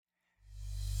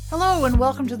Hello and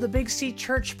welcome to the Big C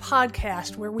Church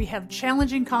podcast, where we have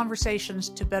challenging conversations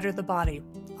to better the body.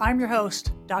 I'm your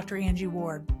host, Dr. Angie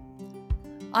Ward.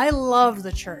 I love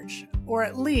the church, or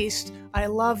at least I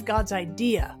love God's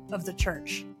idea of the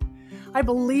church. I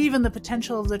believe in the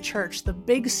potential of the church, the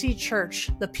Big C Church,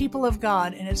 the people of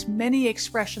God, and its many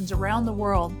expressions around the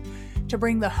world to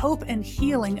bring the hope and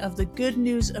healing of the good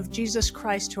news of Jesus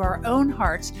Christ to our own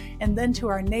hearts and then to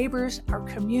our neighbors, our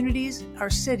communities, our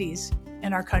cities,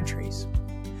 and our countries.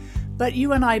 But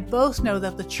you and I both know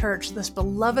that the church, this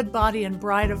beloved body and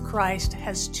bride of Christ,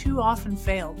 has too often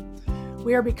failed.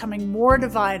 We are becoming more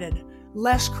divided,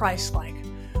 less Christ-like.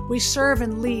 We serve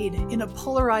and lead in a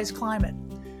polarized climate.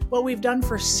 What we've done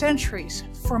for centuries,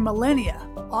 for millennia,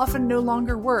 often no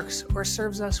longer works or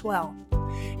serves us well.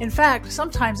 In fact,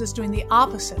 sometimes it's doing the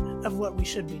opposite of what we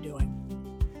should be doing.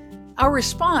 Our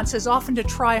response is often to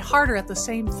try harder at the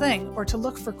same thing or to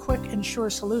look for quick and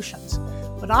sure solutions.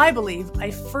 But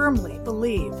I firmly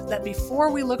believe that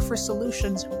before we look for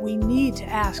solutions, we need to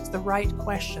ask the right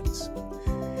questions.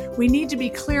 We need to be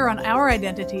clear on our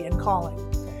identity and calling.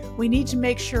 We need to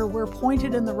make sure we're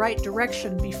pointed in the right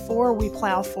direction before we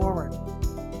plow forward.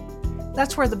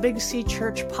 That's where the Big C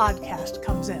Church podcast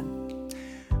comes in.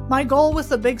 My goal with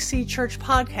the Big C Church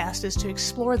podcast is to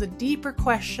explore the deeper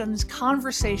questions,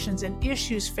 conversations, and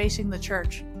issues facing the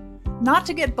church. Not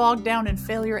to get bogged down in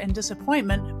failure and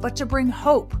disappointment, but to bring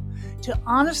hope, to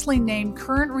honestly name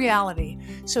current reality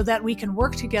so that we can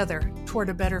work together toward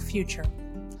a better future.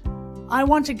 I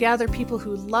want to gather people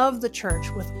who love the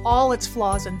church with all its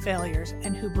flaws and failures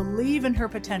and who believe in her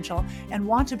potential and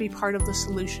want to be part of the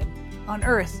solution, on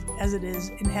earth as it is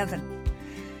in heaven.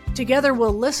 Together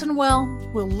we'll listen well,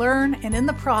 we'll learn, and in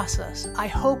the process, I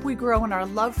hope we grow in our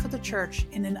love for the church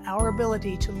and in our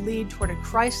ability to lead toward a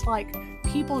Christ-like,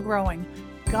 people-growing,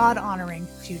 God-honoring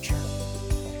future.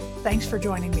 Thanks for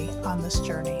joining me on this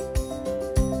journey.